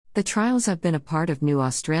The trials have been a part of New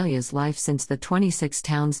Australia's life since the 26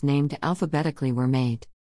 towns named alphabetically were made.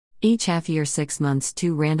 Each half-year 6 months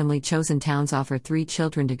 2 randomly chosen towns offer 3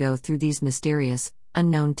 children to go through these mysterious,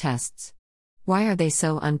 unknown tests. Why are they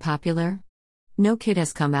so unpopular? No kid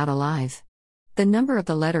has come out alive. The number of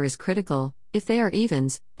the letter is critical. If they are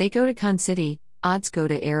evens, they go to Con City, odds go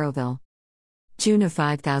to Arrowville. June of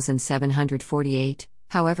 5748,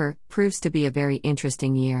 however, proves to be a very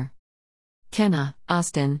interesting year. Kenna,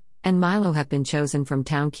 Austin, and Milo have been chosen from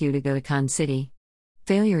Town Q to go to Con City.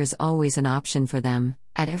 Failure is always an option for them,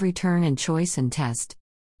 at every turn and choice and test.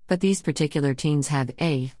 But these particular teens have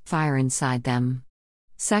a fire inside them.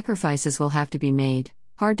 Sacrifices will have to be made,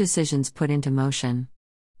 hard decisions put into motion.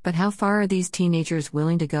 But how far are these teenagers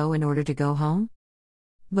willing to go in order to go home?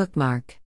 Bookmark.